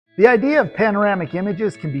The idea of panoramic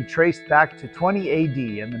images can be traced back to 20 AD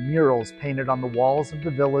and the murals painted on the walls of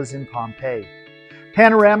the villas in Pompeii.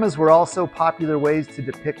 Panoramas were also popular ways to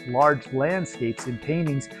depict large landscapes in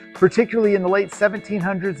paintings, particularly in the late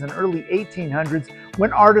 1700s and early 1800s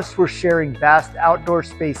when artists were sharing vast outdoor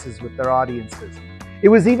spaces with their audiences. It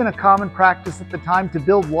was even a common practice at the time to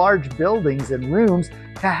build large buildings and rooms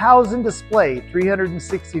to house and display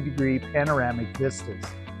 360-degree panoramic vistas.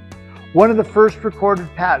 One of the first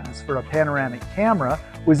recorded patents for a panoramic camera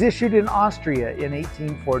was issued in Austria in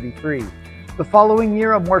 1843. The following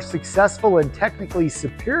year, a more successful and technically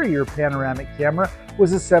superior panoramic camera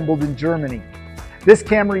was assembled in Germany. This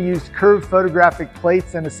camera used curved photographic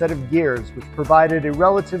plates and a set of gears, which provided a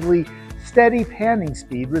relatively steady panning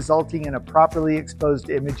speed, resulting in a properly exposed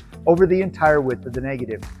image over the entire width of the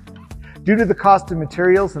negative. Due to the cost of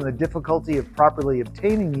materials and the difficulty of properly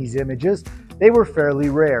obtaining these images, they were fairly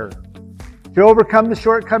rare. To overcome the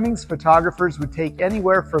shortcomings, photographers would take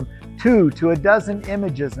anywhere from 2 to a dozen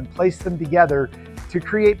images and place them together to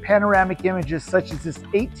create panoramic images such as this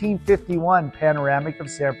 1851 panoramic of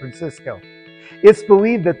San Francisco. It's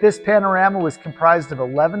believed that this panorama was comprised of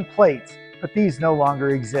 11 plates, but these no longer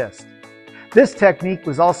exist. This technique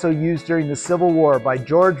was also used during the Civil War by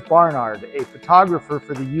George Barnard, a photographer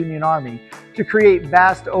for the Union Army, to create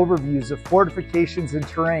vast overviews of fortifications and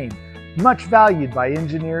terrain, much valued by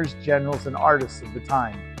engineers, generals, and artists of the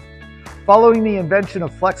time. Following the invention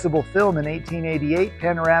of flexible film in 1888,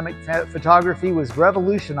 panoramic photography was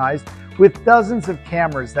revolutionized with dozens of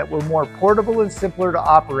cameras that were more portable and simpler to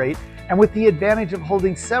operate, and with the advantage of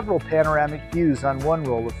holding several panoramic views on one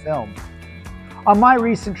roll of film. On my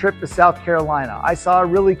recent trip to South Carolina, I saw a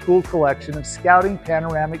really cool collection of scouting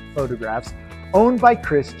panoramic photographs owned by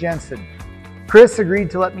Chris Jensen. Chris agreed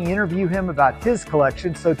to let me interview him about his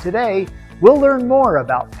collection, so today we'll learn more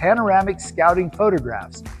about panoramic scouting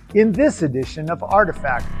photographs in this edition of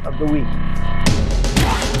Artifact of the Week.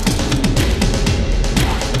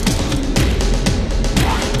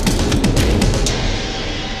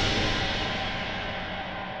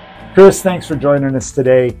 Chris, thanks for joining us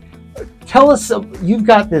today. Tell us, you've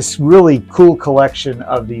got this really cool collection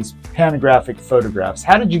of these panographic photographs.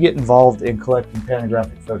 How did you get involved in collecting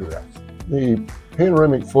panographic photographs? The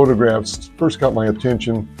panoramic photographs first got my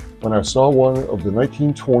attention when I saw one of the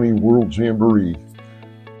 1920 World Jamboree,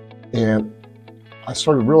 and I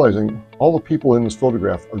started realizing all the people in this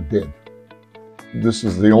photograph are dead. This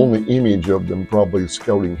is the only image of them probably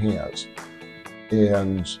scouting has,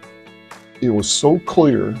 and it was so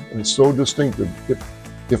clear and so distinctive.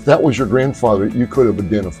 If that was your grandfather, you could have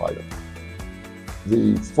identified him.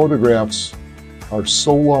 The photographs are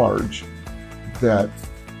so large that,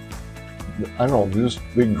 I don't know,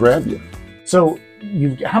 they grab you. So,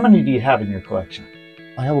 how many do you have in your collection?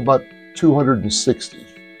 I have about 260.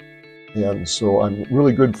 And so I'm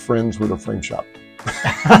really good friends with a frame shop.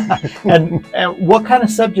 and what kind of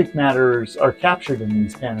subject matters are captured in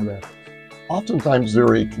these panographs? Oftentimes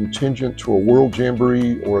they're a contingent to a world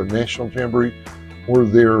jamboree or a national jamboree, or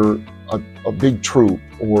they're a big troop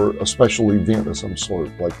or a special event of some sort,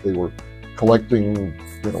 like they were collecting,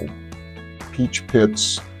 peach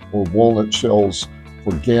pits or walnut shells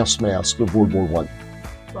for gas masks of World War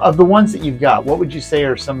I. Of the ones that you've got, what would you say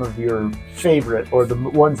are some of your favorite, or the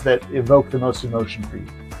ones that evoke the most emotion for you?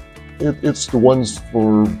 It's the ones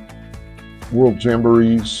for world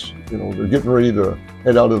jamborees. They're getting ready to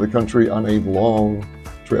head out of the country on a long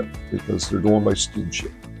trip because they're going by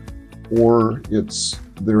steamship. Or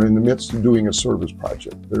they're in the midst of doing a service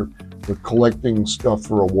project. They're collecting stuff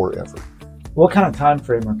for a war effort. What kind of time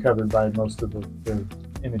frame are covered by most of the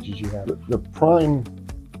images you have? The prime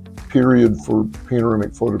period for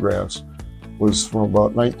panoramic photographs was from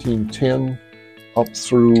about 1910 up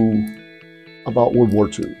through about World War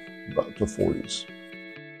II, about the 40s.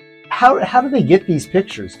 How do they get these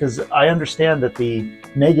pictures? Because I understand that the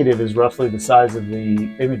negative is roughly the size of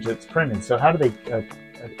the image that's printed. So how do they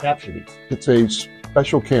capture these? It's a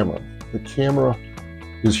special camera. The camera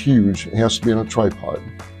is huge. It has to be on a tripod.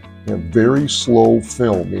 And very slow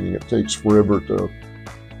film, meaning it takes forever to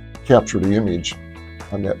capture the image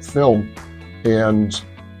on that film. And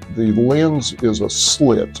the lens is a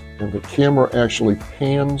slit, and the camera actually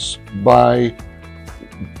pans by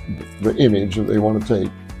the image that they want to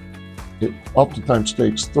take. It oftentimes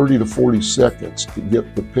takes 30 to 40 seconds to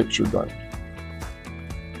get the picture done.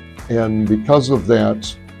 And because of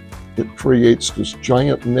that, it creates this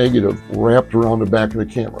giant negative wrapped around the back of the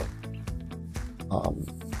camera.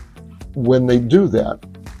 When they do that,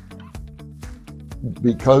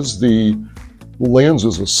 because the lens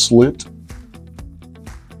is a slit,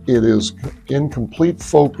 it is in complete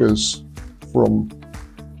focus from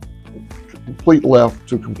complete left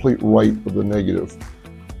to complete right of the negative,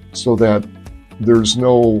 so that there's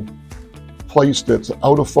no place that's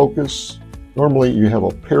out of focus. Normally you have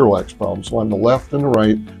a parallax problem, so on the left and the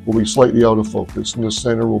right will be slightly out of focus, and the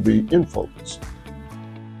center will be in focus.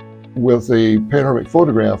 With a panoramic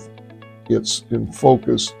photograph, it's in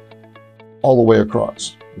focus all the way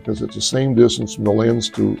across, because it's the same distance from the lens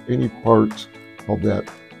to any part of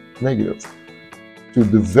that negative. To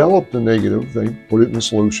develop the negative, they put it in a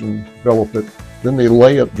solution, develop it, then they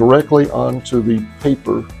lay it directly onto the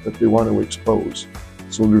paper that they want to expose.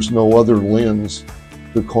 So there's no other lens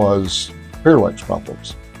to cause parallax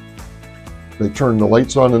problems. They turn the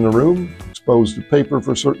lights on in the room, expose the paper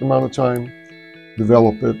for a certain amount of time,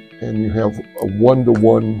 develop it, and you have a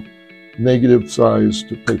 1-to-1 negative size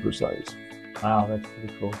to paper size. Wow, that's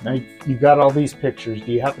pretty cool. Now you got all these pictures.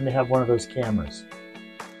 Do you happen to have one of those cameras?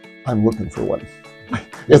 I'm looking for one.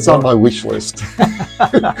 It's on my wish list.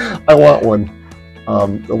 I want one.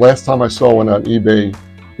 The last time I saw one on eBay,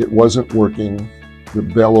 it wasn't working. The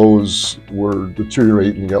bellows were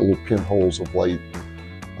deteriorating. You got little pinholes of light.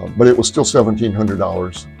 But it was still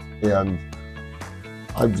 $1,700. And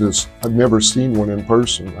I've never seen one in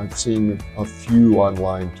person. I've seen a few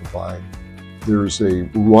online to buy. There's a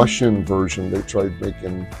Russian version they tried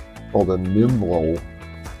making called a Nimlo.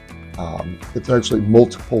 It's actually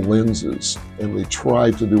multiple lenses, and they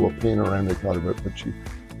tried to do a panoramic out of it, but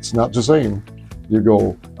it's not the same. You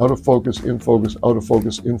go out of focus, in focus, out of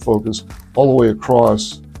focus, in focus, all the way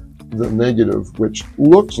across the negative, which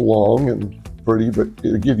looks long and pretty, but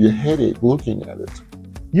it'll give you a headache looking at it.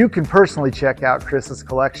 You can personally check out Chris's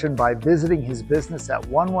collection by visiting his business at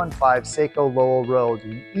 115 Saco Lowell Rd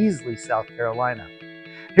in Easley, South Carolina.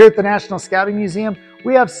 Here at the National Scouting Museum,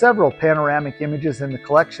 we have several panoramic images in the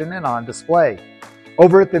collection and on display.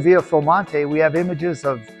 Over at the Via Filmonte, we have images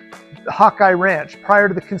of Hawkeye Ranch prior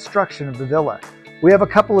to the construction of the villa. We have a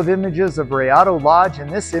couple of images of Rayado Lodge and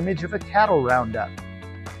this image of a cattle roundup.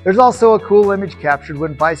 There's also a cool image captured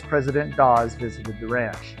when Vice President Dawes visited the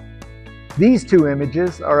ranch. These two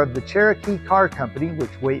images are of the Cherokee Car Company,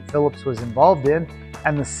 which Wade Phillips was involved in,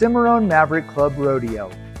 and the Cimarron Maverick Club Rodeo.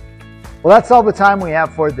 Well, that's all the time we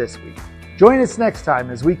have for this week. Join us next time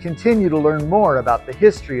as we continue to learn more about the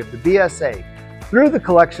history of the BSA through the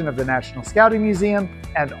collection of the National Scouting Museum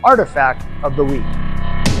and Artifact of the Week.